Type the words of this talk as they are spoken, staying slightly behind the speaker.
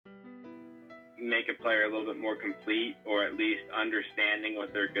make a player a little bit more complete, or at least understanding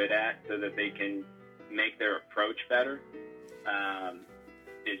what they're good at so that they can make their approach better,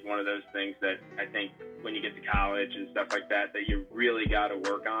 is one of those things that I think when you get to college and stuff like that, that you really got to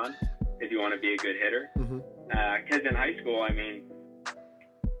work on if you want to be a good hitter. Because in high school, I mean,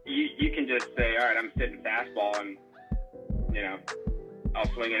 you can just say, all right, I'm sitting fastball, and, you know,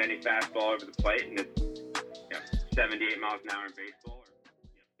 I'll swing at any fastball over the plate, and it's 78 miles an hour in baseball.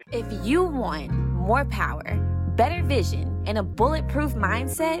 If you want more power, better vision, and a bulletproof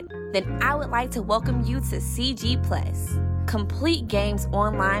mindset, then I would like to welcome you to CG Plus, Complete Games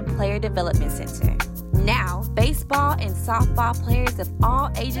Online Player Development Center. Now, baseball and softball players of all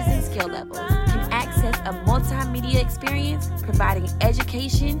ages and skill levels can access a multimedia experience providing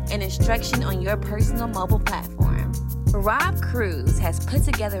education and instruction on your personal mobile platform. Rob Cruz has put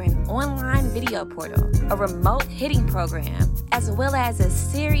together an online video portal, a remote hitting program, as well as a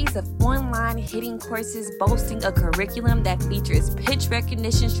series of online hitting courses boasting a curriculum that features pitch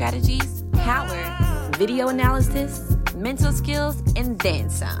recognition strategies, power, video analysis, mental skills, and then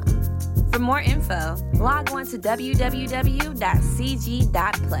some. For more info, log on to www.cg.plus.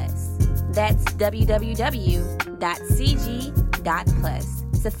 That's www.cg.plus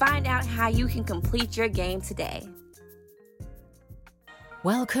to find out how you can complete your game today.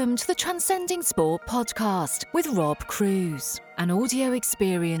 Welcome to the Transcending Sport podcast with Rob Cruz, an audio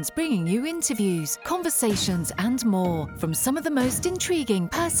experience bringing you interviews, conversations and more from some of the most intriguing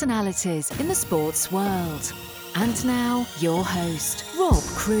personalities in the sports world. And now, your host, Rob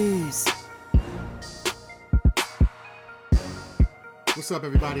Cruz. What's up,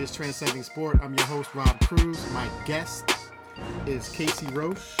 everybody? It's Transcending Sport. I'm your host, Rob Cruz. My guest is Casey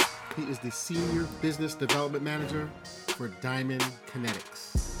Roche. He is the Senior Business Development Manager for Diamond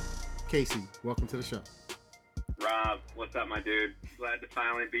Kinetics. Casey, welcome to the show. Rob, what's up, my dude? Glad to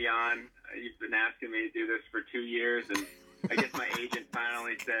finally be on. You've been asking me to do this for 2 years, and I guess my agent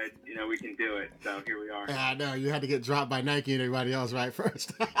finally said, we can do it. So here we are. Yeah, I know. You had to get dropped by Nike and everybody else, right,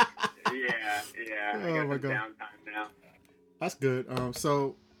 first? Yeah. Oh, I my got some God. downtime now. That's good.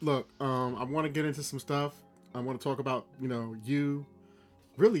 So, look, I want to get into some stuff. I want to talk about, you.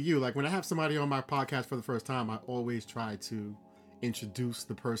 Really you. Like, when I have somebody on my podcast for the first time, I always try to introduce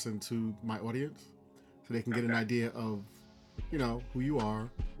the person to my audience so they can get an idea of, who you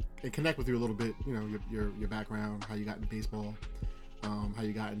are and connect with you a little bit, your background, how you got into baseball, how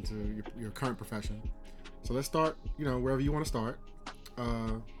you got into your current profession. So let's start, wherever you want to start.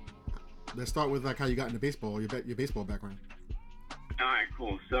 Let's start with, like, how you got into baseball, your baseball background. All right,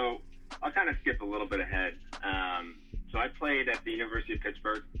 cool. So I'll kind of skip a little bit ahead. So I played at the University of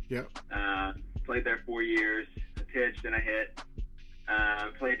Pittsburgh. Yep. Played there 4 years. I pitched and I hit.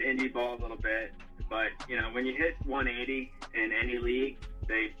 Played indie ball a little bit. But, when you hit 180 in any league,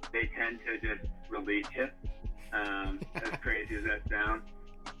 they tend to just release you. As crazy as that sounds.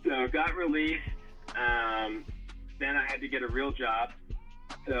 So got released. Then I had to get a real job.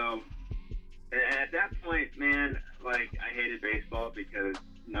 So at that point, man, like, I hated baseball because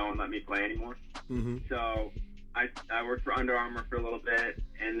no one let me play anymore. Mm-hmm. So I worked for Under Armour for a little bit,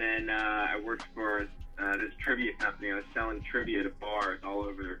 and then I worked for this trivia company. I was selling trivia to bars all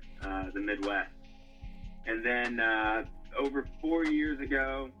over the Midwest. And then over 4 years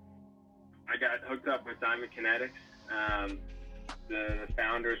ago, I got hooked up with Diamond Kinetics. The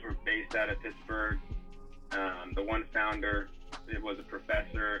founders were based out of Pittsburgh. The one founder was a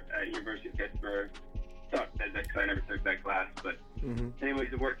professor at University of Pittsburgh. Sucked that because I never took that class, but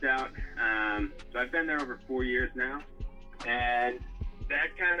anyways, it worked out. So I've been there over 4 years now, and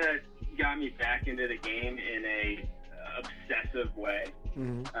that kind of got me back into the game in a obsessive way.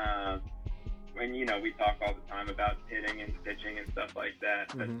 When we talk all the time about hitting and pitching and stuff like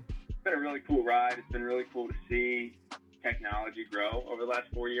that, but it's been a really cool ride. It's been really cool to see technology grow over the last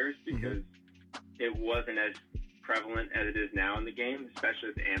 4 years because it wasn't as prevalent as it is now in the game, especially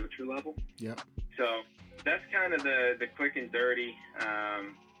at the amateur level. Yep. So that's kind of the quick and dirty, how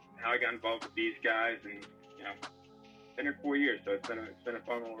I got involved with these guys, and been here 4 years, so it's been a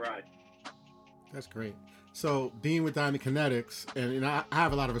fun little ride. That's great. So being with Diamond Kinetics, and I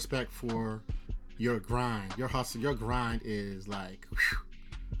have a lot of respect for your grind, your hustle. Your grind is like, whew.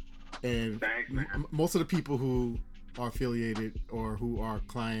 And thanks, man. Most of the people who are affiliated or who are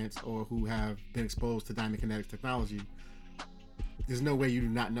clients or who have been exposed to Diamond Kinetics technology, there's no way you do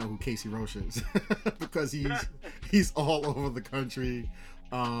not know who Casey Roche is because he's all over the country,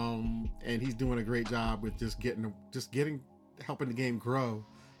 and he's doing a great job with helping the game grow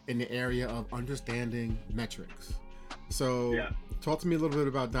in the area of understanding metrics. So talk to me a little bit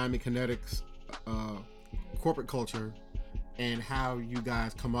about Diamond Kinetics corporate culture and how you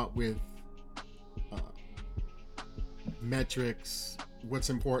guys come up with metrics, what's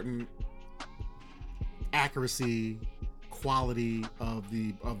important, accuracy, quality of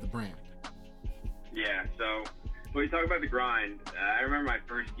the brand. Yeah, so when you talk about the grind, I remember my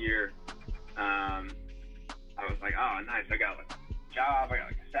first year, I was like, oh, nice, I got like a job, I got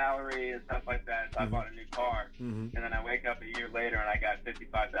like a salary and stuff like that, so I bought a new car, and then I wake up a year later and I got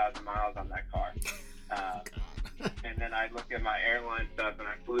 55,000 miles on that car. And then I look at my airline stuff and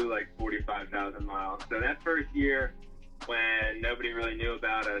I flew like 45,000 miles. So that first year, when nobody really knew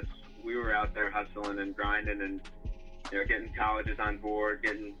about us, we were out there hustling and grinding and, you know, getting colleges on board,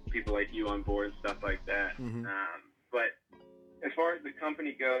 getting people like you on board and stuff like that. But as far as the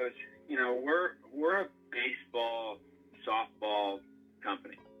company goes, you know, we're a baseball, softball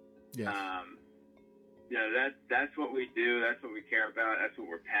company. Yes. You know, that's what we do. That's what we care about. That's what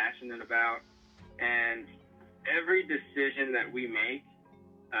we're passionate about. And every decision that we make,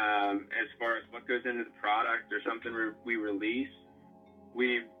 as far as what goes into the product or something we release,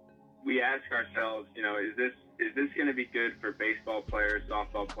 we ask ourselves, you know, is this going to be good for baseball players,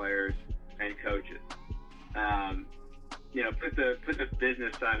 softball players, and coaches? You know, put the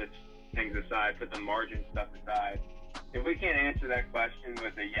business side of things aside, put the margin stuff aside. If we can't answer that question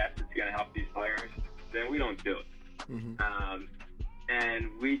with a yes, it's going to help these players, then we don't do it. And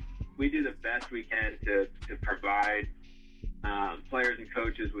we do the best we can to provide players and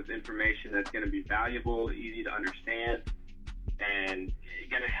coaches with information that's going to be valuable, easy to understand, and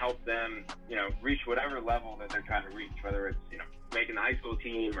going to help them, you know, reach whatever level that they're trying to reach, whether it's, you know, making the high school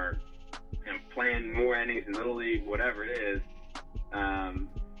team or, you know, playing more innings in Little League, whatever it is.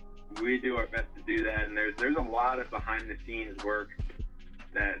 We do our best to do that, and there's a lot of behind-the-scenes work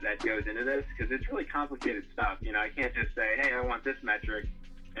that goes into this, because it's really complicated stuff. You know, I can't just say, hey, I want this metric,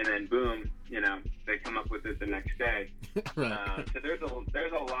 and then boom, you know, they come up with it the next day. Right. So there's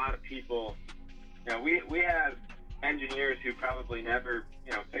a lot of people. You know, we have engineers who probably never,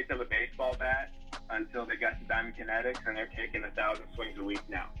 you know, picked up a baseball bat until they got to Diamond Kinetics, and they're taking 1,000 swings a week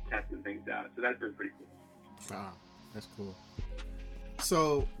now, testing things out. So that's been pretty cool. Wow, that's cool.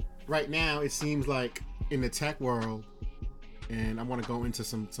 So right now, it seems like in the tech world, and I want to go into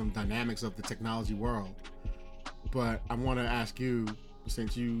some dynamics of the technology world, but I want to ask you,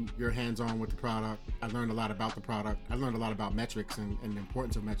 since you're hands-on with the product, I learned a lot about the product. I learned a lot about metrics and the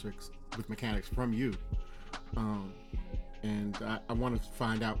importance of metrics with mechanics from you. And I want to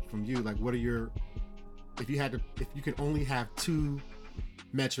find out from you, like, what are if you could only have 2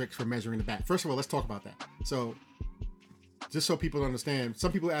 metrics for measuring the bat. First of all, let's talk about that. So just so people understand,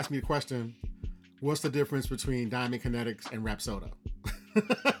 some people ask me the question, what's the difference between Diamond Kinetics and Rapsodo?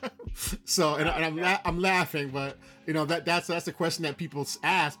 So, and I'm laughing, but you know, that's a question that people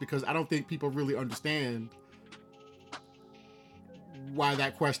ask, because I don't think people really understand why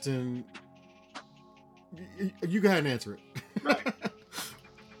that question. You go ahead and answer it. Right.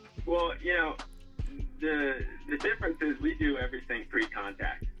 Well, you know, the difference is we do everything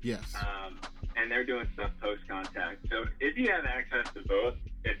pre-contact. Yes. And they're doing stuff post-contact. So if you have access to both,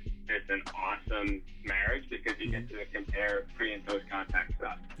 it's an awesome marriage, because you get to compare pre and post-contact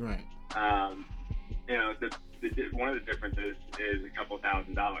stuff. Right. You know, one of the differences is a couple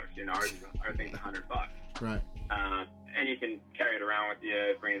 $1,000. You know, our thing's $100. Right. And you can carry it around with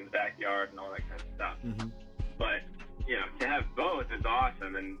you, bring it in the backyard and all that kind of stuff. But, you know, to have both is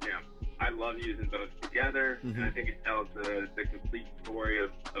awesome. And, you know, I love using both together. And I think it tells the complete story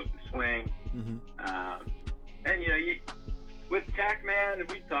of the swing. And, you know, with tech, man,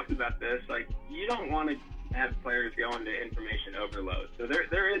 we've talked about this, like, you don't want to have players go into information overload. So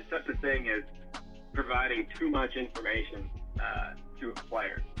there is such a thing as providing too much information to a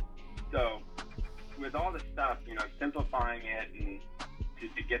player. So with all this stuff, you know, simplifying it and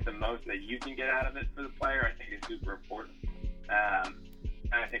to get the most that you can get out of it for the player, I think is super important. And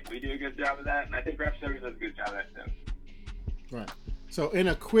I think we do a good job of that, and I think Rapsodo does a good job of that too. Right. So in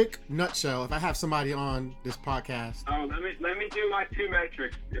a quick nutshell, if I have somebody on this podcast... Oh, let me do my 2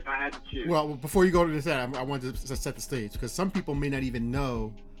 metrics if I had to choose. Well, before you go to this, I wanted to set the stage, because some people may not even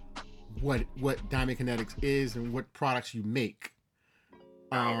know what Diamond Kinetics is and what products you make.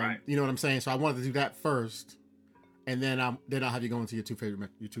 Right. You know what I'm saying? So I wanted to do that first, and then I'll have you go into your 2 favorite,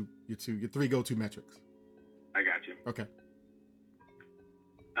 your 3 go-to metrics. I got you. Okay.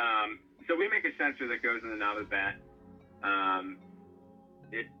 So we make a sensor that goes in the knob of the bat.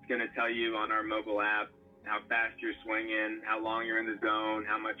 It's going to tell you on our mobile app how fast you're swinging, how long you're in the zone,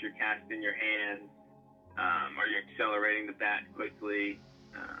 how much you're casting your hand, are you accelerating the bat quickly,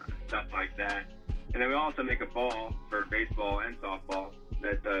 stuff like that. And then we also make a ball for baseball and softball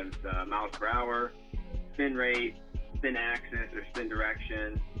that does miles per hour, spin rate, spin axis or spin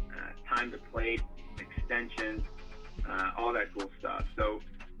direction, time to plate, extension, all that cool stuff. So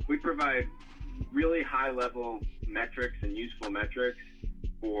we provide really high-level metrics and useful metrics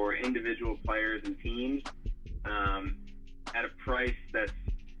for individual players and teams at a price that's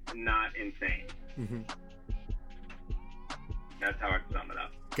not insane. Mm-hmm. That's how I sum it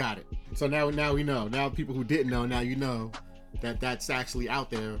up. Got it. So now we know. Now people who didn't know, now you know that that's actually out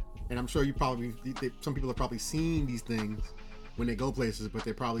there. And I'm sure some people have probably seen these things when they go places, but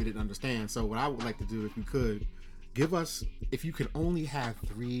they probably didn't understand. So what I would like to do, if you could, give us, if you could only have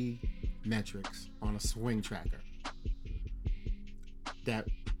 3 metrics on a swing tracker that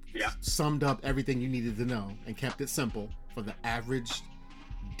summed up everything you needed to know and kept it simple for the average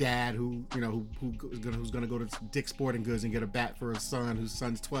dad who's gonna go to Dick's Sporting Goods and get a bat for his son, whose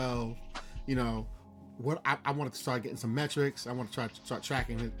son's 12. What I wanted to start getting some metrics. I want to start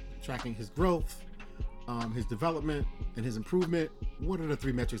tracking his growth, his development, and his improvement. What are the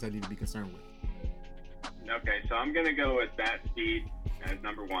 3 metrics I need to be concerned with? Okay, so I'm gonna go with bat speed as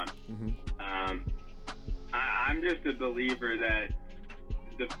number 1. Mm-hmm. I'm just a believer that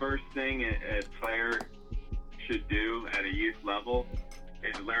the first thing a player should do at a youth level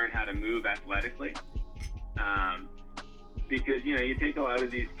is learn how to move athletically. Because, you take a lot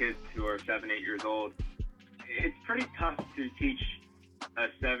of these kids who are 7, 8 years old, it's pretty tough to teach a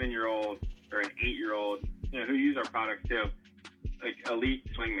 7-year-old or an 8-year-old, who use our products too, like elite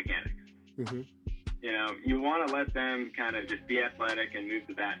swing mechanics. Mm-hmm. You want to let them kind of just be athletic and move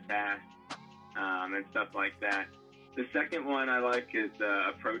the bat fast and stuff like that. The second one I like is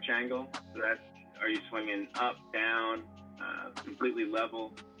approach angle. So that's, are you swinging up, down, completely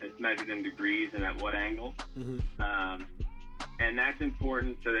level? It's measured in degrees and at what angle. Mm-hmm. And that's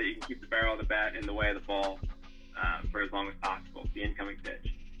important so that you can keep the barrel of the bat in the way of the ball for as long as possible, the incoming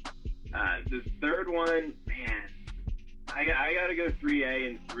pitch. The third one, man, I got to go 3A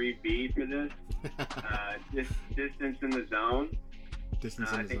and 3B for this. Distance in the zone.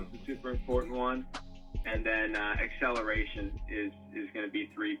 I think it's a super important one. And then acceleration is going to be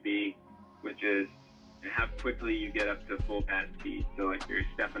 3B, which is how quickly you get up to full bat speed. So like you're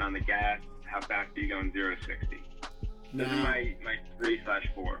stepping on the gas, how fast are you going 0 to 60? Those are my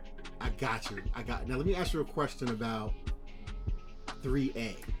 3/4. I got you. Now let me ask you a question about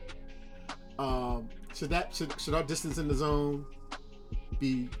 3A. Should our distance in the zone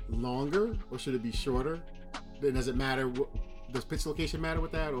be longer or should it be shorter? Does it matter? Does pitch location matter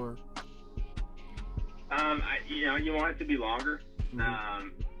with that, or? You want it to be longer, Mm-hmm.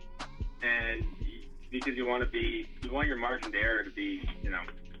 and because you want your margin of error to be,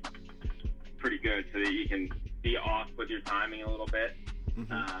 pretty good, so that you can be off with your timing a little bit,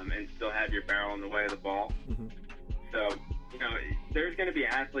 Mm-hmm. and still have your barrel in the way of the ball. Mm-hmm. So, there's going to be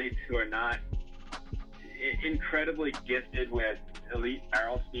athletes who are not incredibly gifted with elite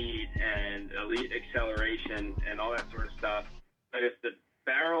barrel speed and elite acceleration and all that sort of stuff. But if the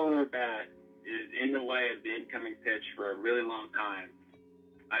barrel of their bat is in the way of the incoming pitch for a really long time,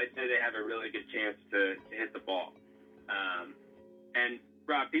 I'd say they have a really good chance to hit the ball. And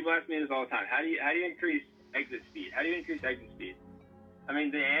Rob, people ask me this all the time. How do you increase exit speed? How do you increase exit speed? I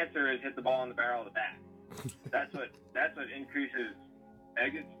mean, the answer is hit the ball in the barrel of the bat. That's what increases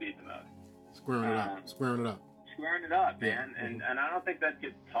exit speed the most. Squaring it up. Squaring it up, man. Yeah. And I don't think that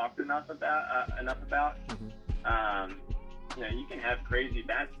gets talked enough about. Mm-hmm. You can have crazy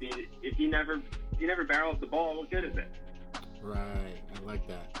bat speed if you never barrels the ball. What good is it? Right. I like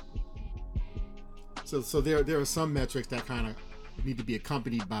that. So there are some metrics that kind of need to be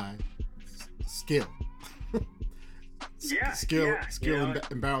accompanied by skill. Skill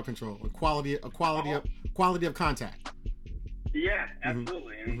and barrel control, and quality of contact. Yeah,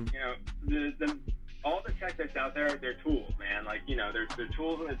 absolutely. Mm-hmm. And all the tech that's out there, they're tools, man. Like they're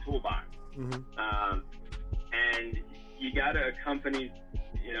tools in the toolbox. Mm-hmm. And you got to accompany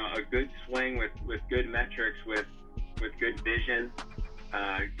a good swing with good metrics, with good vision,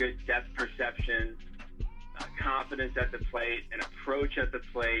 good depth perception, confidence at the plate, an approach at the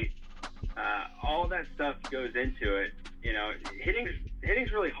plate. All that stuff goes into it.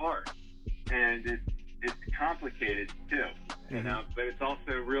 Hitting's really hard, and it's complicated too. But it's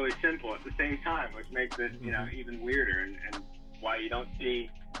also really simple at the same time, which makes it even weirder, and why you don't see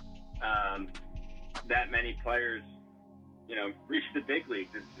that many players reach the big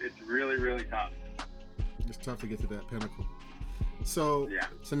leagues. It's really, really tough. It's tough to get to that pinnacle. So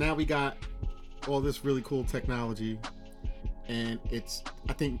now we got all this really cool technology, and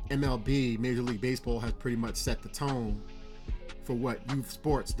I think MLB, Major League Baseball, has pretty much set the tone for what youth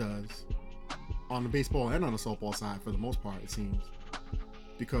sports does on the baseball and on the softball side for the most part, it seems,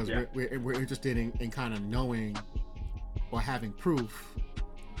 because we're interested in kind of knowing or having proof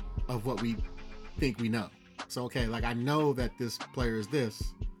of what we think we know. So, okay, like I know that this player is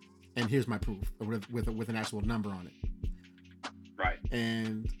this, and here's my proof with an actual number on it. Right.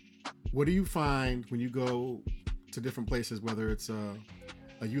 And what do you find when you go to different places, whether it's a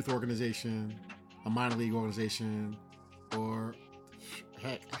youth organization, a minor league organization, or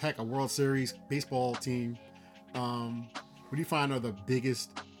heck, a World Series baseball team? What do you find are the biggest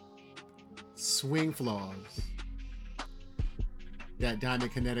swing flaws that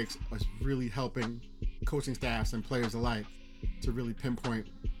Diamond Kinetics is really helping coaching staffs and players alike to really pinpoint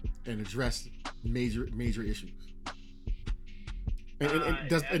and address major issues? And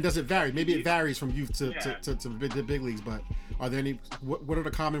does it vary? Maybe it varies from youth to the big leagues, but are there any? What are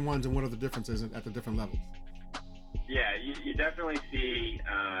the common ones, and what are the differences at the different levels? Yeah, you definitely see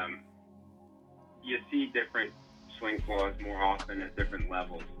different swing flaws more often at different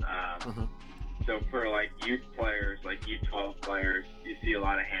levels. So for like youth players, like U12 players, you see a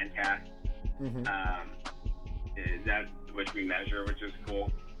lot of hand casts. That's which we measure, which is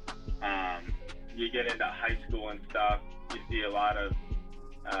cool. You get into high school and stuff, you see a lot of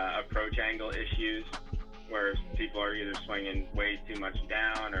approach angle issues where people are either swinging way too much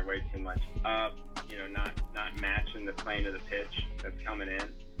down or way too much up, not matching the plane of the pitch that's coming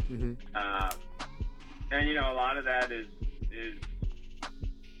in. And a lot of that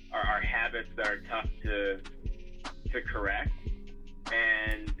are habits that are tough to correct.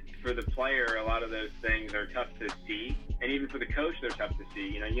 And for the player, a lot of those things are tough to see, and even for the coach, they're tough to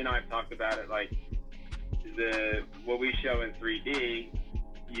see. I've talked about it, like what we show in 3D,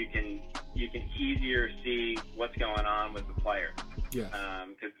 you can easier see what's going on with the player. Yeah.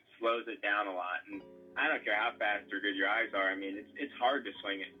 Because it slows it down a lot, and I don't care how fast or good your eyes are. I mean, it's hard to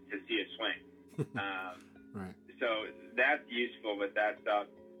swing it, to see a swing. Right. So that's useful with that stuff.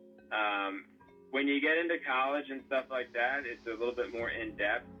 When you get into college and stuff like that, it's a little bit more in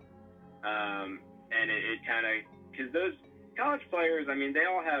depth. And it kind of, because those college players, I mean, they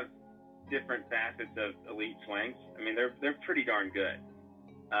all have different facets of elite swings. I mean, they're pretty darn good.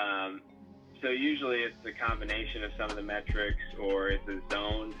 So usually it's a combination of some of the metrics, or it's a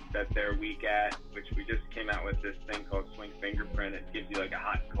zone that they're weak at, which we just came out with this thing called Swing Fingerprint. It gives you like a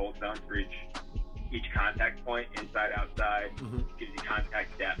hot and cold zone for each contact point, inside, outside. Gives you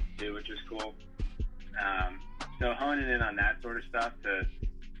contact depth too, which is cool. So honing in on that sort of stuff to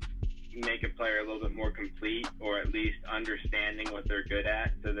make a player a little bit more complete, or at least understanding what they're good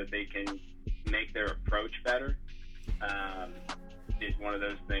at so that they can make their approach better, is one of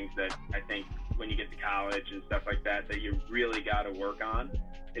those things that I think when you get to college and stuff like that you really got to work on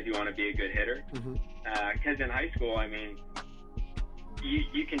if you want to be a good hitter. Because in high school, I mean,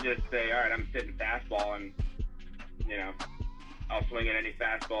 you can just say, all right, I'm sitting fastball, and I'll swing at any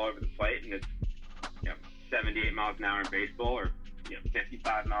fastball over the plate, and it's 78 miles an hour in baseball, or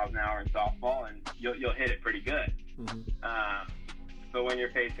 55 miles an hour in softball, and you'll hit it pretty good. But when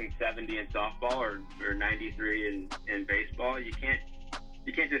you're facing 70 in softball or 93 in baseball, you can't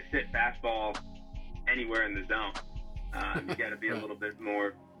just sit fastball anywhere in the zone. You got to be a little bit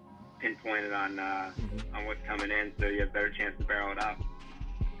more pinpointed on what's coming in, so you have a better chance to barrel it out.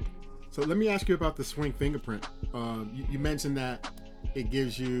 So let me ask you about the Swing Fingerprint. You mentioned that it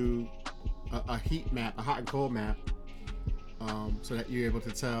gives you a heat map, a hot and cold map, so that you're able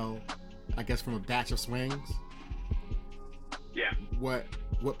to tell, I guess, from a batch of swings, what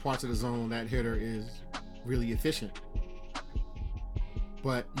parts of the zone that hitter is really efficient.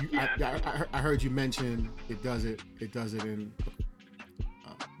 But I heard you mention it does it in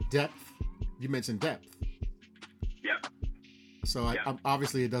depth. You mentioned depth. Yep. So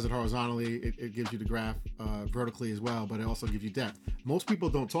obviously it does it horizontally. It gives you the graph vertically as well, but it also gives you depth. Most people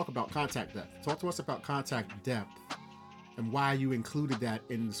don't talk about contact depth. Talk to us about contact depth and why you included that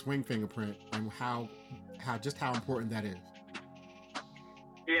in the Swing Fingerprint, and how important that is.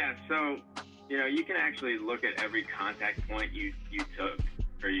 Yeah, so you can actually look at every contact point you took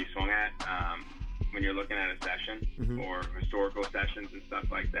or you swung at when you're looking at a session, or historical sessions and stuff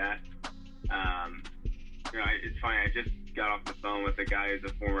like that. It's funny, I just got off the phone with a guy who's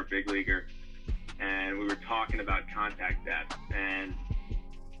a former big leaguer, and we were talking about contact depth, and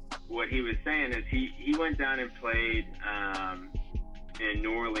what he was saying is he went down and played in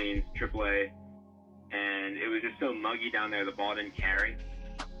New Orleans AAA, and it was just so muggy down there, the ball didn't carry.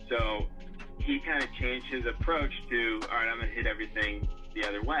 So he kind of changed his approach to, all right, I'm going to hit everything the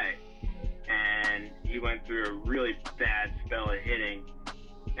other way. And he went through a really bad spell of hitting,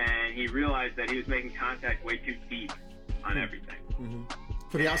 and he realized that he was making contact way too deep on everything.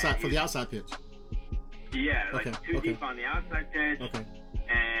 For the outside pitch. Yeah, like too deep on the outside pitch.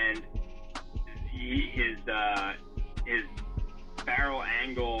 And his barrel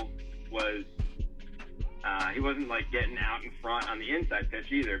angle was he wasn't like getting out in front on the inside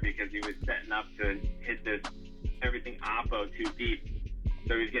pitch either, because he was setting up to hit this everything oppo too deep.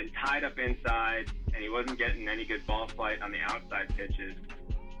 So he was getting tied up inside, and he wasn't getting any good ball flight on the outside pitches.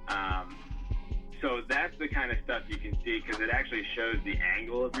 So that's the kind of stuff you can see, because it actually shows the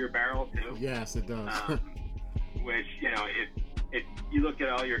angle of your barrel too. Yes, it does. Which, you know, if you look at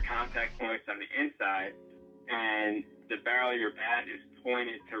all your contact points on the inside and the barrel of your bat is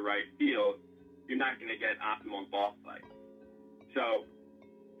pointed to right field, you're not going to get optimal ball flight. So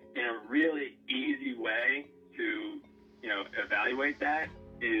in a really easy way to, you know, evaluate that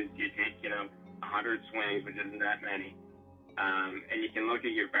is you take, you know, 100 swings, which isn't that many, and you can look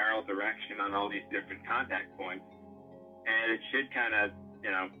at your barrel direction on all these different contact points, and it should kind of,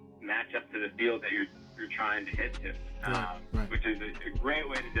 you know, match up to the field that you're trying to hit to, right. which is a great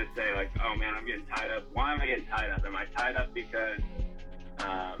way to just say, like, oh man, I'm getting tied up. Why am I getting tied up? Am I tied up because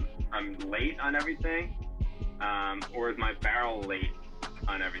I'm late on everything, or is my barrel late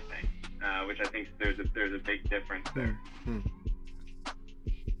on everything? Which I think there's a big difference there.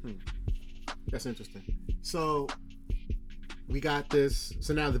 That's interesting. So we got this.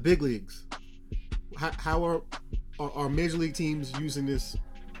 So now the big leagues. How are major league teams using this?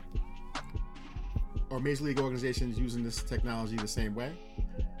 Are major league organizations using this technology the same way,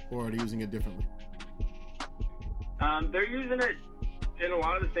 or are they using it differently? They're using it in a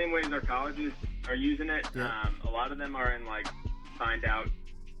lot of the same ways our colleges are using it. Yeah. A lot of them are in like find out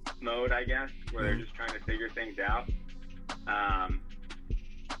mode, I guess, where they're just trying to figure things out.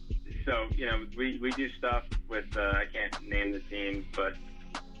 So, you know, we do stuff with, I can't name the teams, but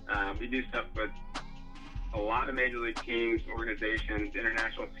we do stuff with a lot of major league teams, organizations,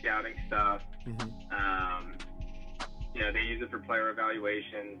 international scouting stuff. You know, they use it for player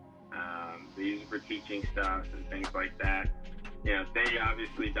evaluation. They use it for teaching stuff and things like that. You know, they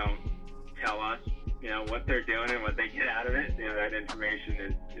obviously don't tell us, you know, what they're doing and what they get out of it. You know, that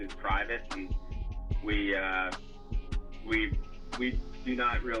information is private, and we do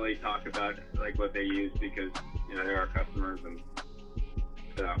not really talk about like what they use, because, you know, they're our customers, and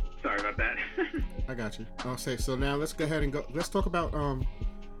so sorry about that. I got you. I'll say, so now let's go ahead and go. Let's talk about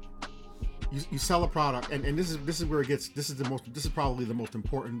you sell a product, and this is where it gets. This is probably the most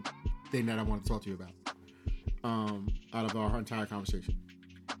important thing that I want to talk to you about. Out of our entire conversation,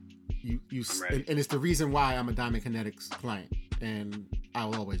 and it's the reason why I'm a Diamond Kinetics client, and I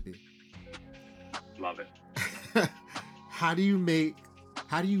will always be. Love it. How do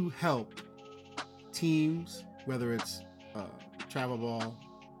you help teams, whether it's travel ball,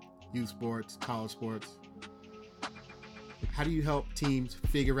 youth sports, college sports? How do you help teams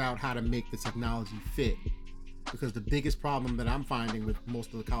figure out how to make the technology fit? Because the biggest problem that I'm finding with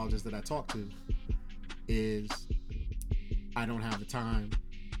most of the colleges that I talk to is I don't have the time.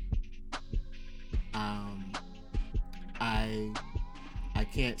 I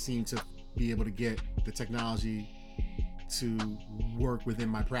can't seem to be able to get the technology to work within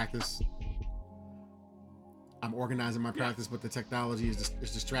my practice. I'm organizing my practice, but the technology is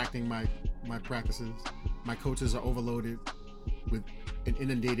distracting my practices. My coaches are overloaded and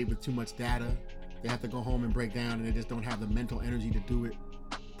inundated with too much data. They have to go home and break down, and they just don't have the mental energy to do it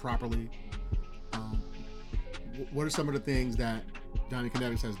properly. What are some of the things that Diamond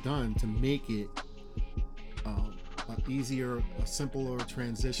Kinetics has done to make it an easier, a simpler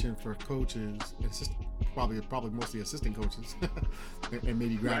transition for coaches, probably mostly assistant coaches, and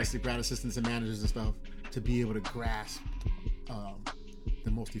maybe grad assistants and managers and stuff, to be able to grasp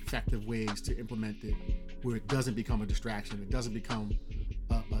the most effective ways to implement it, where it doesn't become a distraction, it doesn't become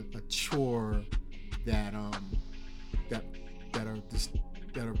a chore that are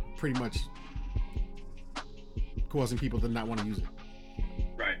pretty much causing people to not want to use it.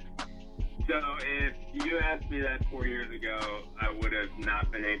 Right. So if you asked me that 4 years ago, I would have not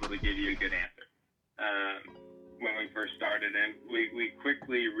been able to give you a good answer when we first started. And we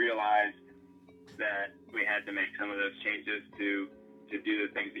quickly realized that we had to make some of those changes to do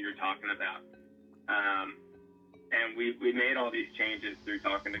the things that you're talking about. And we made all these changes through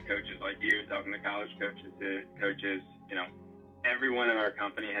talking to coaches like you, talking to college coaches. You know, everyone in our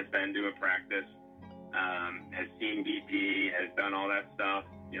company has been to a practice, has seen BP, has done all that stuff,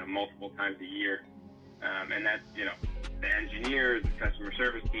 you know, multiple times a year. And that's, you know, the engineers, the customer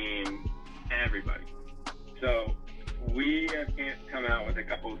service team, everybody. So we have come out with a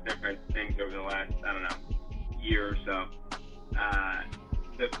couple of different things over the last, I don't know, year or so.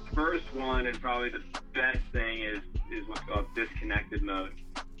 The first one, and probably the best thing, is what's called disconnected mode.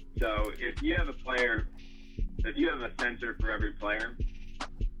 So if you have a sensor for every player,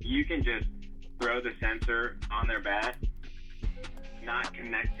 you can just throw the sensor on their bat, not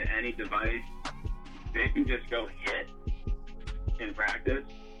connect to any device, they can just go hit in practice,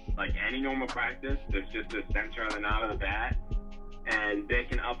 like any normal practice. There's just a sensor on the knob of the bat, and they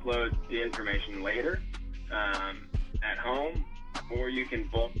can upload the information later at home, or you can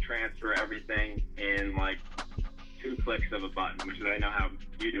bulk transfer everything in like 2 clicks of a button, which is I know how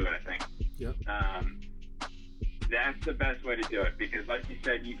you do it, I think. Yep. That's the best way to do it, because like you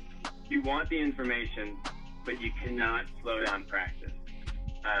said, you want the information, but you cannot slow down practice.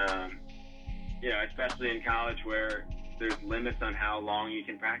 You know, especially in college where there's limits on how long you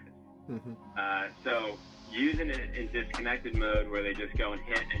can practice. Mm-hmm. So using it in disconnected mode where they just go and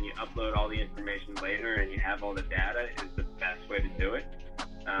hit and you upload all the information later and you have all the data is the best way to do it.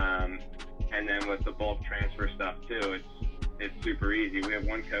 And then with the bulk transfer stuff too, it's super easy. We have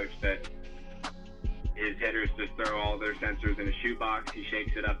one coach that his hitters just throw all their sensors in a shoebox. He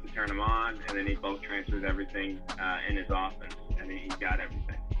shakes it up to turn them on, and then he bulk transfers everything in his office, and he's got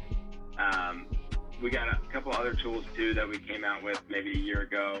everything. We got a couple other tools too that we came out with maybe a year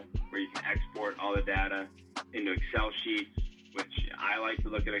ago, where you can export all the data into Excel sheets, which I like to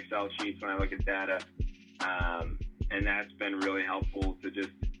look at Excel sheets when I look at data, and that's been really helpful to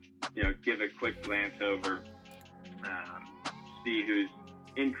just, you know, give a quick glance over, see who's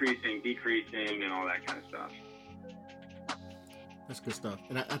increasing, decreasing, and all that kind of stuff. That's good stuff.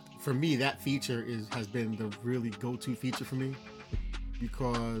 And for me, that feature has been the really go-to feature for me,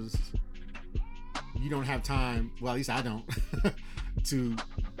 because you don't have time. Well, at least I don't to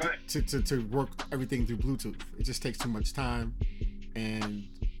work everything through Bluetooth. It just takes too much time, and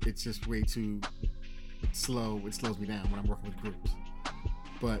it's just way too slow. It slows me down when I'm working with groups.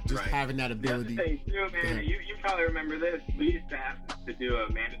 But just having that ability. The other thing too, man, you probably remember this. We used to have to do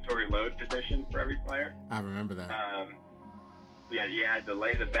a mandatory load position for every player. I remember that. Yeah, you had to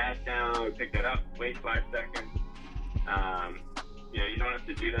lay the bat down, pick it up, wait 5 seconds. You know, you don't have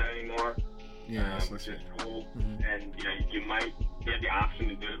to do that anymore. Yeah, which is cool. Mm-hmm. And you know, you have the option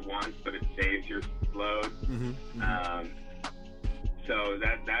to do it once, but it saves your load. Mm-hmm. Mm-hmm. So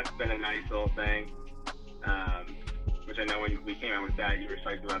that's been a nice little thing. Which I know when we came out with that, you were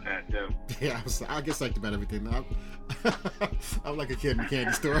psyched about that too. Yeah, I get psyched about everything. I'm like a kid in a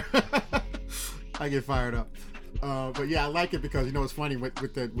candy store. I get fired up. But yeah, I like it because, you know, it's funny with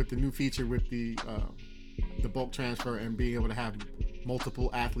the new feature with the bulk transfer and being able to have multiple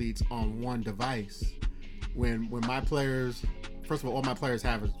athletes on one device. When my players, first of all my players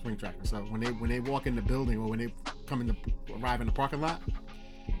have a swing tracker. So when they walk in the building, or when they arrive in the parking lot,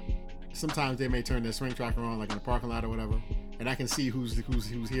 sometimes they may turn their swing tracker on, like in the parking lot or whatever, and I can see who's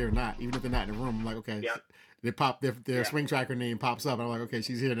here or not, even if they're not in the room. I'm like, okay, they pop their swing tracker name pops up, and I'm like, okay,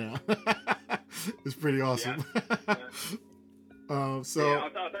 she's here now. It's pretty awesome. Yeah. I'll tell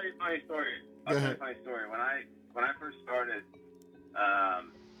you a funny story. When I first started,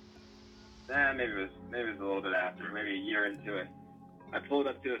 maybe it was a little bit after, maybe a year into it. I pulled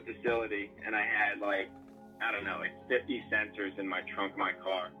up to a facility and I had like 50 sensors in my trunk of my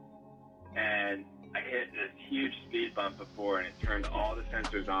car. And I hit this huge speed bump before, and it turned all the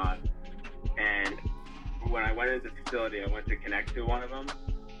sensors on. And when I went into the facility, I went to connect to one of them,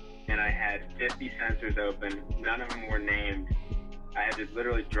 and I had 50 sensors open. None of them were named. I had to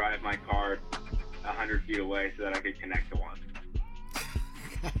literally drive my car 100 feet away so that I could connect to one.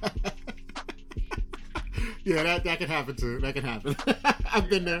 Yeah, that can happen too. That can happen. I've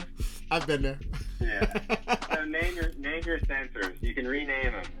been there. Yeah. So name your sensors. You can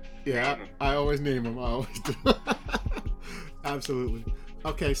rename them. Yeah, I always name them. I always do. Absolutely.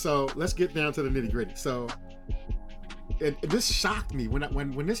 Okay, so let's get down to the nitty gritty. So, this shocked me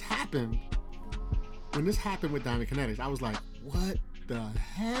when this happened. When this happened with Diamond Kinetics, I was like, "What the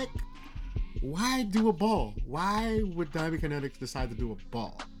heck? Why do a ball? Why would Diamond Kinetics decide to do a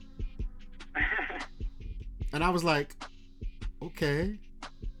ball?" And I was like, "Okay,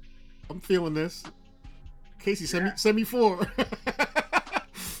 I'm feeling this. Casey, send me 4."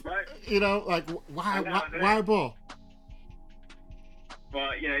 You know, like, why a ball?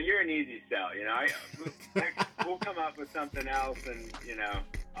 Well, you know, you're an easy sell. You know, we'll come up with something else, and you know,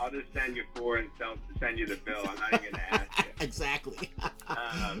 I'll just send you 4 and send you the bill. I'm not even going to ask you. Exactly.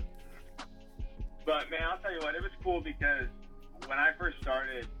 But man, I'll tell you what, it was cool because when I first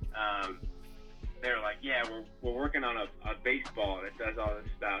started, they were like, "Yeah, we're working on a baseball that does all this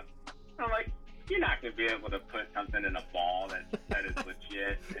stuff." I'm like, "You're not going to be able to put something in a ball that is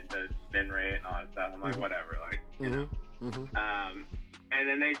legit and does spin rate and all that stuff." I'm like, whatever, like, you know. Mm-hmm. And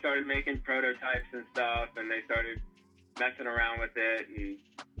then they started making prototypes and stuff, and they started messing around with it, and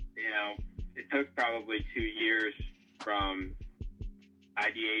you know, it took probably 2 years from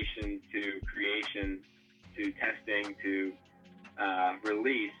ideation to creation to testing to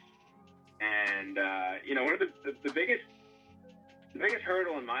release, and one of the biggest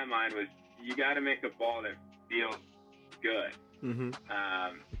hurdle in my mind was you got to make a ball that feels good. Mm-hmm.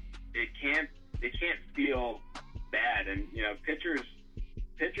 It can't feel bad, and pitchers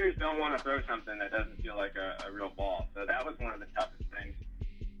don't want to throw something that doesn't feel like a real ball. So that was one of the toughest things.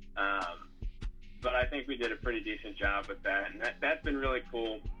 But I think we did a pretty decent job with that, and that's been really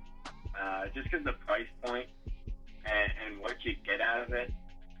cool. Just because the price point and what you get out of it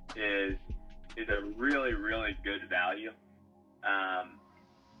is a really, really good value.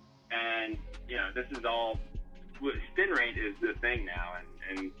 And this is all spin rate is the thing now,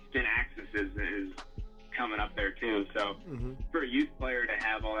 and spin axis is coming up there too. So for a youth player to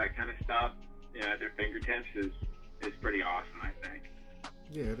have all that kind of stuff, at their fingertips is pretty awesome, I think.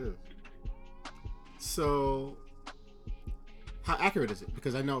 Yeah, it is. So, how accurate is it?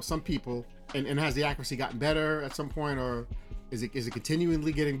 Because I know some people, and has the accuracy gotten better at some point, or is it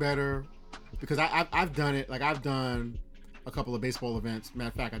continually getting better? Because I've done it. Like, I've done a couple of baseball events. Matter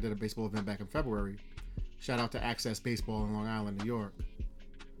of fact, I did a baseball event back in February. Shout out to Access Baseball in Long Island, New York.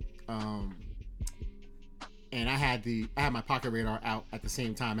 And I had my pocket radar out at the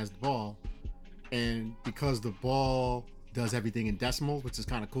same time as the ball, and because the ball does everything in decimals, which is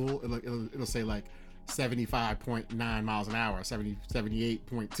kind of cool, it'll say like 75.9 miles an hour,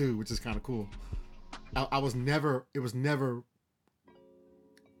 78.2, which is kind of cool. It was never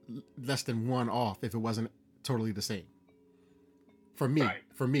less than one off if it wasn't totally the same. For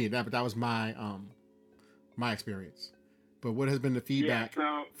me, that was my my experience. But what has been the feedback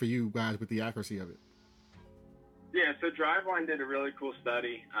for you guys with the accuracy of it? Yeah, so Driveline did a really cool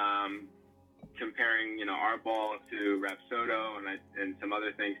study comparing, our ball to Rapsodo and some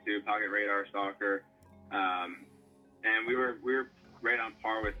other things too, Pocket Radar, Stalker, and we were right on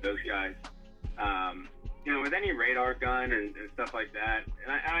par with those guys. With any radar gun and stuff like that,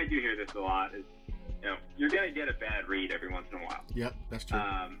 and I do hear this a lot, is you're gonna get a bad read every once in a while. Yep, that's true.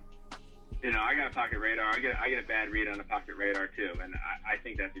 I got a Pocket Radar. I get a bad read on a Pocket Radar too, and I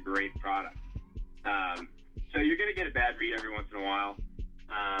think that's a great product. So you're gonna get a bad read every once in a while.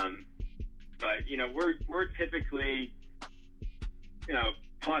 But we're typically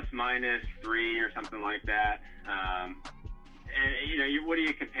plus minus 3 or something like that. And what are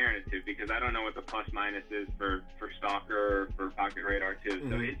you comparing it to? Because I don't know what the plus minus is for Stalker or for Pocket Radar too. Mm-hmm.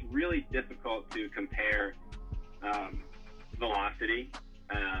 So it's really difficult to compare velocity.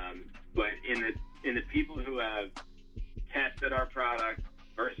 But in the people who have tested our product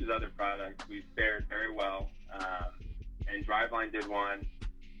versus other products, we've fared very well. And Driveline did one.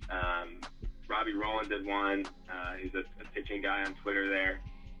 Robbie Rowland did one. He's a pitching guy on Twitter there.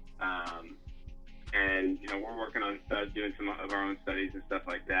 And we're working on doing some of our own studies and stuff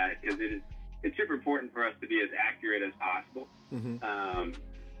like that, because it's super important for us to be as accurate as possible. Mm-hmm.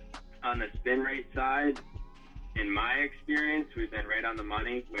 On the spin rate side, in my experience, we've been right on the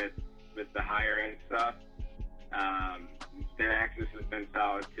money with the higher end stuff. Spin axis has been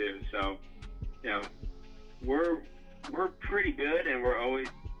solid too. So, we're pretty good, and we're always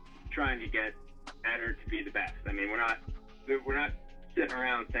trying to get better to be the best. I mean, we're not sitting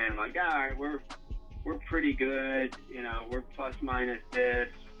around saying like, all right, we're pretty good, we're plus minus this,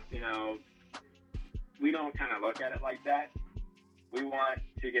 we don't kind of look at it like that. We want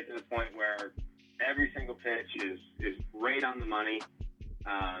to get to the point where every single pitch is right on the money.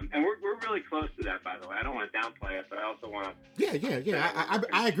 And we're really close to that, by the way. I don't want to downplay it, but I also want to... Yeah.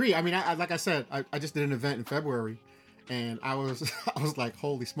 I agree. I mean, like I said, I just did an event in February, and I was like,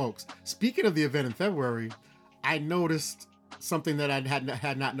 holy smokes. Speaking of the event in February, I noticed something that I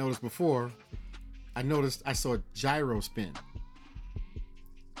had not noticed before. I saw gyro spin.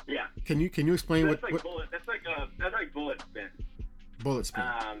 Yeah. Can you explain that's like bullet spin. Bullet spin.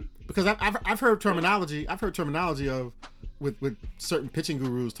 Because I've heard terminology. I've heard terminology of with certain pitching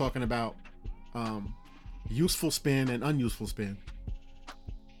gurus talking about useful spin and unuseful spin,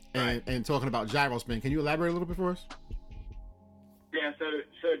 and talking about gyro spin. Can you elaborate a little bit for us? Yeah. So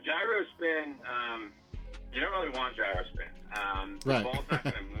gyro spin. You don't really want gyro spin. The ball's not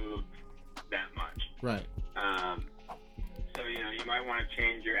going to move that much. Right. So you might want to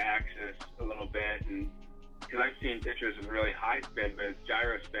change your axis a little bit, and because I've seen pitchers with really high spin, but it's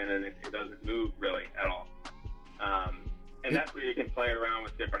gyro spin and it doesn't move really at all. And that's where you can play around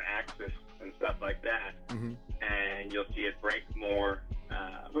with different axes and stuff like that, mm-hmm. and you'll see it break more.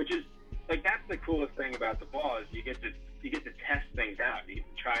 Which is like, that's the coolest thing about the ball, is you get to test things out. You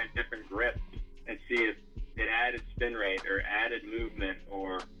can try a different grip and see if it added spin rate or added movement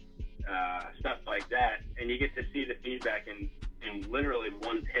or stuff like that, and you get to see the feedback in literally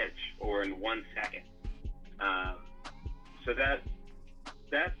one pitch or in 1 second. So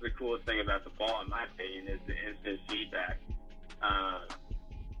that's the coolest thing about the ball, in my opinion, is the instant feedback.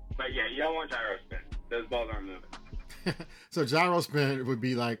 But yeah, you don't want gyro spin. Those balls aren't moving. So gyro spin would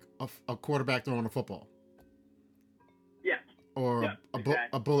be like a quarterback throwing a football. Yeah. Or Yep, a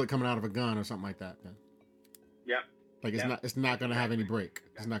exactly. bullet coming out of a gun or something like that. Then. Yep. Like it's Yep. it's not going to have any break.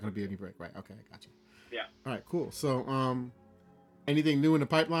 It's not going to be any break, right? Okay, gotcha. Yeah. All right, cool. So, anything new in the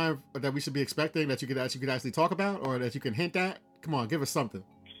pipeline that we should be expecting that you could actually talk about or that you can hint at? Come on, give us something.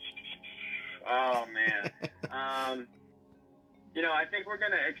 Oh man. I think we're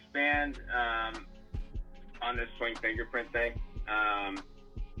gonna expand on this swing fingerprint thing.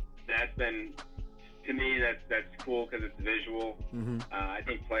 That's been, to me, that's cool because it's visual. Mm-hmm. I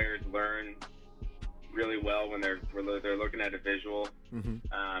think players learn really well when they're looking at a visual.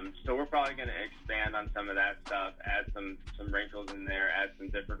 Mm-hmm. So we're probably going to expand on some of that stuff, add some wrinkles in there, add some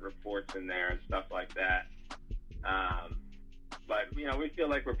different reports in there and stuff like that. But we feel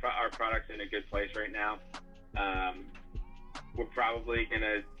like our product's in a good place right now. We're probably going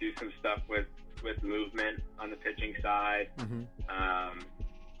to do some stuff with movement on the pitching side. Mm-hmm.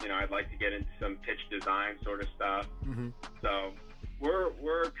 I'd like to get into some pitch design sort of stuff. Mm-hmm. So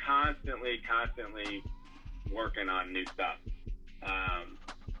we're constantly working on new stuff.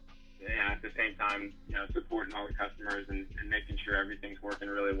 At the same time, supporting all the customers and making sure everything's working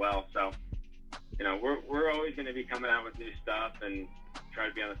really well. So, we're always going to be coming out with new stuff and try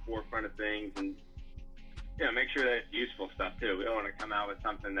to be on the forefront of things and, make sure that it's useful stuff too. We don't want to come out with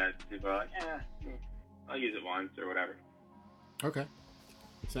something that people are like, I'll use it once or whatever. Okay.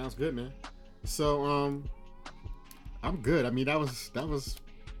 Sounds good, man. So, I'm good. I mean, that was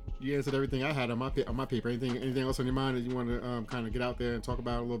you answered everything I had on my paper. Anything else on your mind that you want to kind of get out there and talk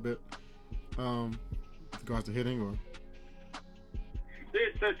about a little bit with regards to hitting or?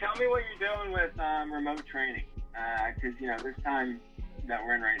 Dude, so tell me what you're doing with remote training, because this time that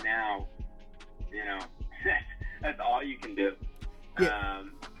we're in right now, that's all you can do. Yeah.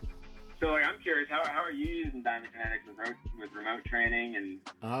 So I'm curious, how are you using Diamond Kinetics with remote training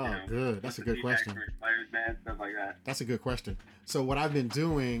and? Good. That's a good question. Players, man, stuff like that. That's a good question. So what I've been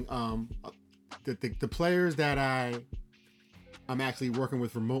doing, the players that I'm actually working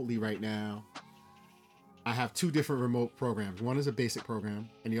with remotely right now, I have two different remote programs. One is a basic program,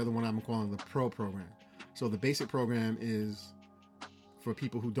 and the other one I'm calling the pro program. So the basic program is for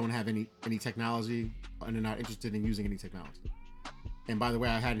people who don't have any technology and they're not interested in using any technology. And by the way,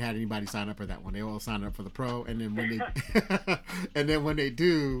 I hadn't had anybody sign up for that one. They all signed up for the pro, and then when they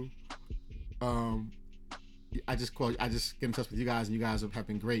do, I just get in touch with you guys, and you guys have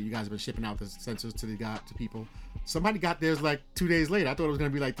been great. You guys have been shipping out the sensors to people. Somebody got theirs like 2 days later. I thought it was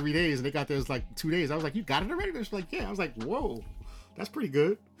gonna be like 3 days, and they got theirs like 2 days. I was like, "You got it already?" They're like, "Yeah." I was like, "Whoa, that's pretty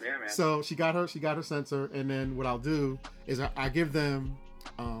good." Yeah, man. So she got her sensor, and then what I'll do is I give them,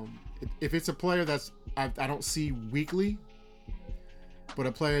 if it's a player that's I don't see weekly, but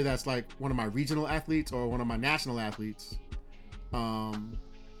a player that's like one of my regional athletes or one of my national athletes, I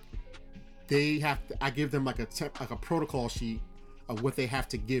give them like a protocol sheet of what they have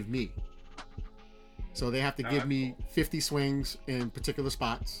to give me. So they have to give me 50 swings in particular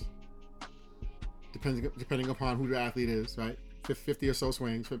spots, depending upon who the athlete is, right? 50 or so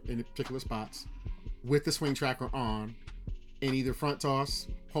swings in particular spots with the swing tracker on, in either front toss,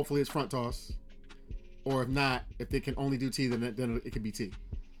 hopefully it's front toss, or if not, if they can only do T, then it could be T,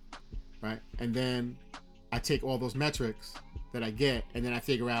 right? And then I take all those metrics that I get, and then I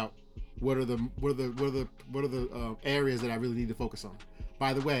figure out what are the areas that I really need to focus on.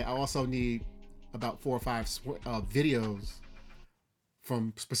 By the way, I also need about 4 or 5 videos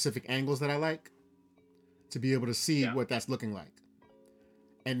from specific angles that I like to be able to see what that's looking like.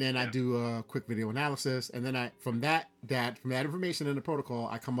 And then I do a quick video analysis, and then from that information in the protocol,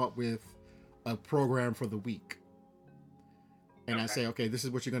 I come up with a program for the week. And I say, okay, this is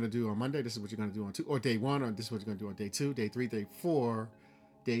what you're going to do on Monday, this is what you're going to do on day 1, or this is what you're going to do on day 2, day 3, day 4,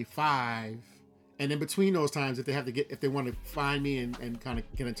 day 5. And in between those times, if they want to find me and kind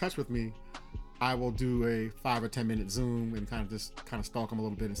of get in touch with me, I will do a 5 or 10 minute Zoom and kind of stalk them a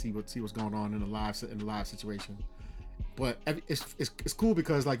little bit and see what's going on in the live situation. But it's cool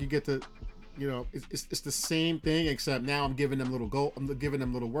because like you get to, it's the same thing, except now I'm giving them little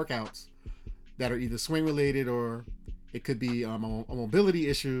workouts that are either swing related, or it could be a mobility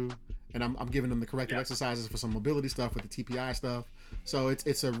issue, and I'm giving them the corrective exercises for some mobility stuff with the TPI stuff. So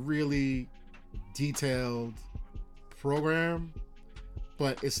it's a really detailed program,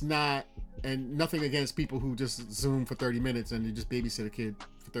 but it's not, and nothing against people who just Zoom for 30 minutes and you just babysit a kid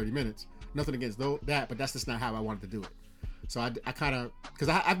for 30 minutes. Nothing against that, but that's just not how I wanted to do it. So I kind of, because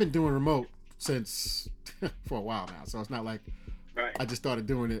I've been doing remote since for a while now, so it's not like I just started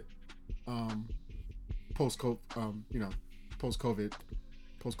doing it post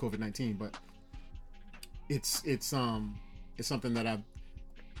COVID-19, but it's something that I've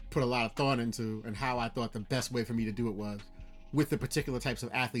put a lot of thought into, and how I thought the best way for me to do it was with the particular types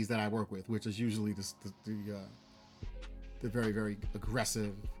of athletes that I work with, which is usually the very, very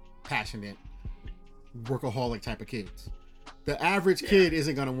aggressive, passionate, workaholic type of kids. The average kid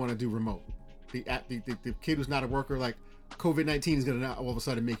isn't going to want to do remote. The kid who's not a worker, like COVID-19 is going to all of a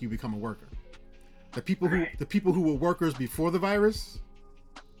sudden make you become a worker. The people who were workers before the virus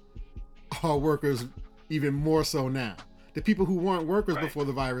are workers even more so now. The people who weren't workers before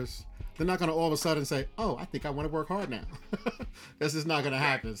the virus, they're not going to all of a sudden say, "Oh, I think I want to work hard now." That's just not going to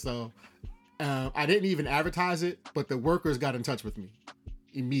happen. So I didn't even advertise it, but the workers got in touch with me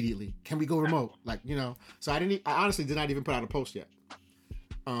immediately. Can we go remote? So I honestly did not even put out a post yet.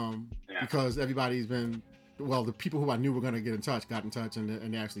 Because everybody's been, the people who I knew were going to get in touch got in touch,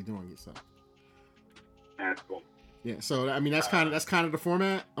 and they're actually doing it. So that's cool. Yeah. So I mean, that's kind of the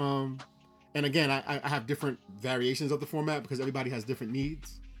format. And again, I have different variations of the format because everybody has different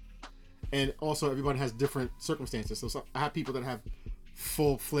needs, and also everybody has different circumstances. So I have people that have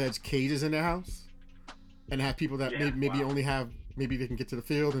full-fledged cages in their house, and I have people that maybe only have, maybe they can get to the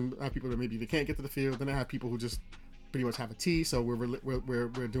field, and I have people that maybe they can't get to the field. Then I have people who just pretty much have a tee. So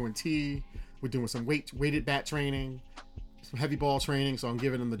we're doing tee. We're doing some weighted bat training, some heavy ball training. So I'm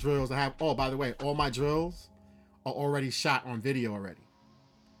giving them the drills. I have. Oh, by the way, all my drills are already shot on video already.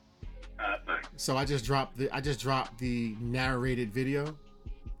 So I just dropped the narrated video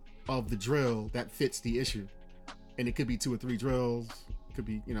of the drill that fits the issue, and it could be 2 or 3 drills. It could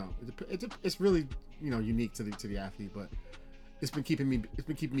be, it's really, unique to the athlete, but it's been keeping me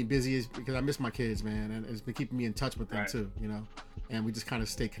busy because I miss my kids, man, and it's been keeping me in touch with them too, and we just kind of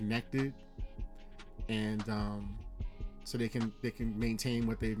stay connected, and so they can maintain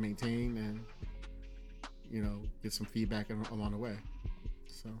what they've maintained, and get some feedback along the way.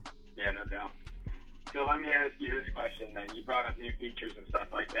 So. Yeah, no doubt. So let me ask you this question then. You brought up new features and stuff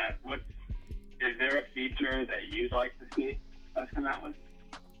like that. Is there a feature that you'd like to see us come out with?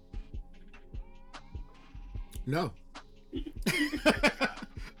 No.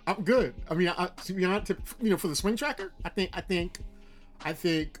 I'm good. I mean, to be honest, for the swing tracker, I think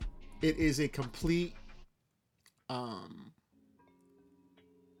it is a complete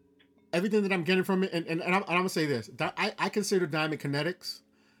everything that I'm getting from it, and I'm gonna say this. I consider Diamond Kinetics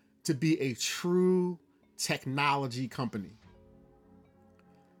to be a true technology company.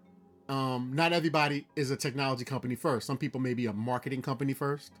 Not everybody is a technology company first. Some people may be a marketing company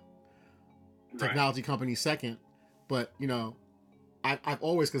first, technology company second. But I've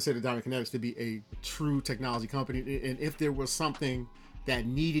always considered Diamond Kinetics to be a true technology company. And if there was something that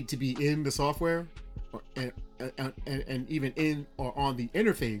needed to be in the software, and even in or on the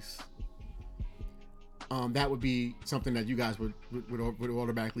interface, that would be something that you guys would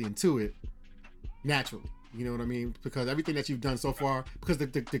automatically intuit naturally. You know what I mean? Because everything that you've done so far, because the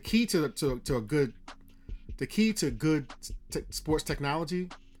key to good sports technology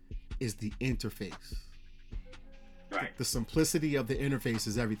is the interface. Right. The simplicity of the interface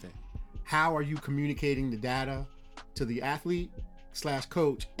is everything. How are you communicating the data to the athlete /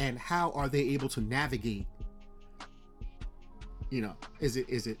 coach, and how are they able to navigate? Is it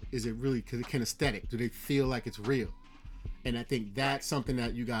really kinesthetic? Do they feel like it's real? And I think that's something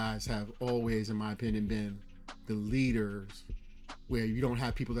that you guys have always, in my opinion, been the leaders, where you don't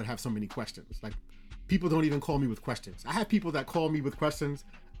have people that have so many questions. Like, people don't even call me with questions. I have people that call me with questions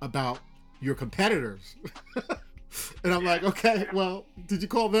about your competitors. And I'm like, okay, well, did you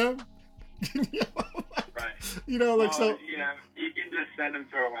call them? Right. So. You can just send them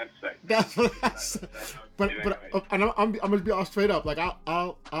to our website. That's what I said. But I'm gonna be all straight up. Like,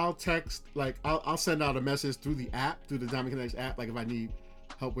 I'll text, like I'll send out a message through the app, through the Diamond Kinetics app. Like, if I need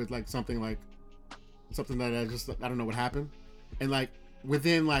help with something that I don't know what happened, and like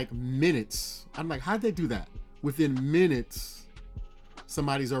within minutes, I'm like, how'd they do that? Within minutes,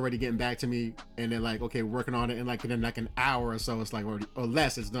 somebody's already getting back to me, and they're like, okay, we're working on it, and in an hour or so, it's already, or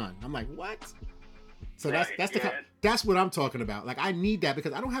less, it's done. I'm like, what? So that's what I'm talking about. Like, I need that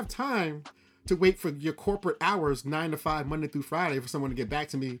because I don't have time to wait for your corporate hours, 9 to 5, Monday through Friday, for someone to get back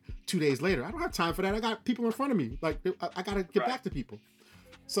to me 2 days later. I don't have time for that. I got people in front of me. Like, I got to get back to people.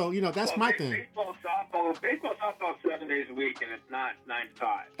 So, that's my thing. Baseball, softball 7 days a week, and it's not 9 to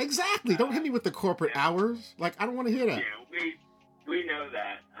 5. Exactly. Don't hit me with the corporate hours. Like, I don't want to hear that. Yeah, we know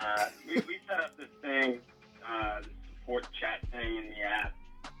that. We set up this thing, the support chat thing in the app,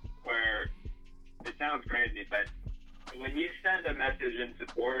 where it sounds crazy, but when you send a message in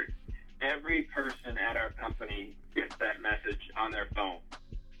support, every person at our company gets that message on their phone,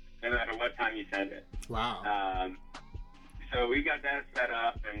 no matter what time you send it. Wow. So we got that set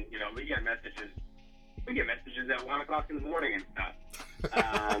up, and we get messages. We get messages at 1 o'clock in the morning and stuff.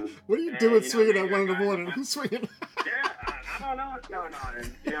 What are you doing swinging at 1 in the morning? Who's swinging? Yeah, I don't know what's going on.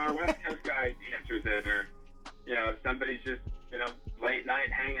 And our West Coast guy answers it, or somebody's just late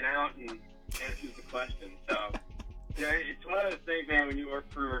night hanging out and answers the question. So it's one of those things, man. When you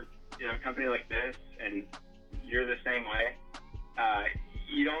work for a company like this, and you're the same way,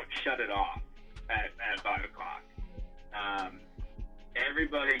 you don't shut it off at 5 o'clock.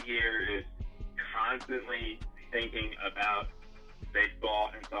 Everybody here is constantly thinking about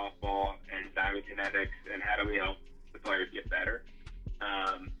baseball and softball and Diamond Kinetics and how do we help the players get better.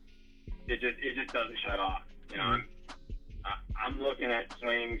 It just doesn't shut off. I'm looking at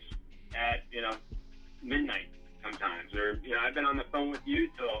swings at midnight sometimes, or I've been on the phone with you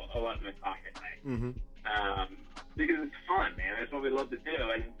till 11 o'clock at night. Mm-hmm. Because it's fun, man. That's what we love to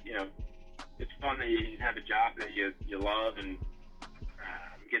do, and it's fun that you have a job that you love and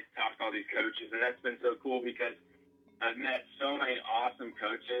get to talk to all these coaches, and that's been so cool because I've met so many awesome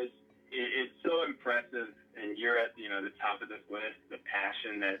coaches. It's so impressive, and you're at the top of this list. The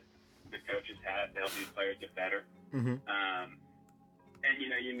passion that the coaches have to help these players get better, mm-hmm. And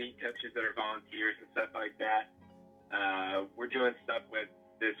you meet coaches that are volunteers and stuff like that. We're doing stuff with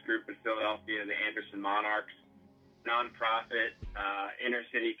this group in Philadelphia, the Anderson Monarchs, nonprofit, inner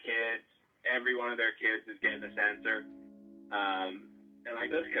city kids. Every one of their kids is getting a sensor. And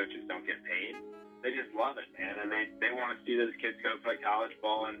those coaches don't get paid. They just love it, man. And they want to see those kids go play college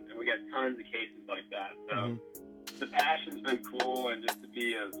ball. And we got tons of cases like that. So the passion's been cool. And just to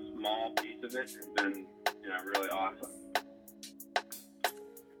be a small piece of it has been, really awesome.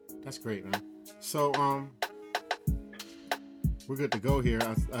 That's great, man. So, we're good to go here.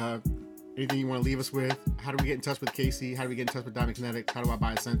 Anything you want to leave us with? How do we get in touch with Casey? How do we get in touch with Diamond Kinetics? How do I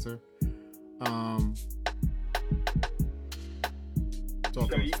buy a sensor?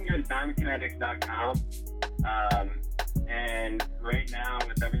 So you can go to diamondkinetics.com. And right now,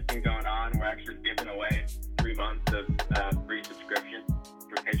 with everything going on, we're actually giving away 3 months of free subscription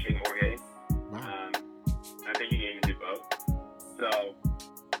for pitching or hitting. Wow. I think you can even do both. So,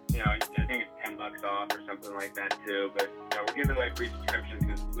 I think it's $10 off or something like that too. But we're giving away free subscriptions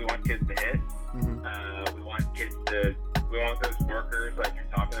because we want kids to hit. Mm-hmm. We want those workers like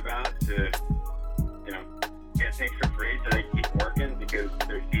you're talking about to, get things for free so they keep working because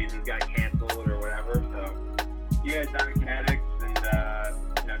their seasons got canceled or whatever. So, you guys, Diamond Kinetics, and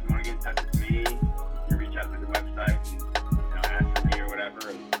if you want to get in touch with me, you can reach out to the website and ask for me or whatever,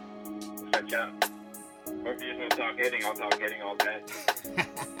 and we'll set you up. Or if you just want to talk hitting, I'll talk hitting all day.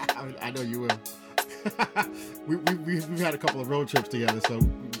 I know you will. We've had a couple of road trips together, so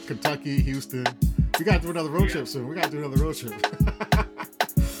Kentucky, Houston. We got to do another road trip soon.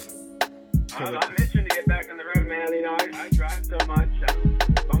 I'm itching to get back on the road, man. I drive so much. I'm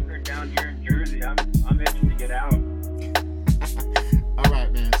bunkered down here in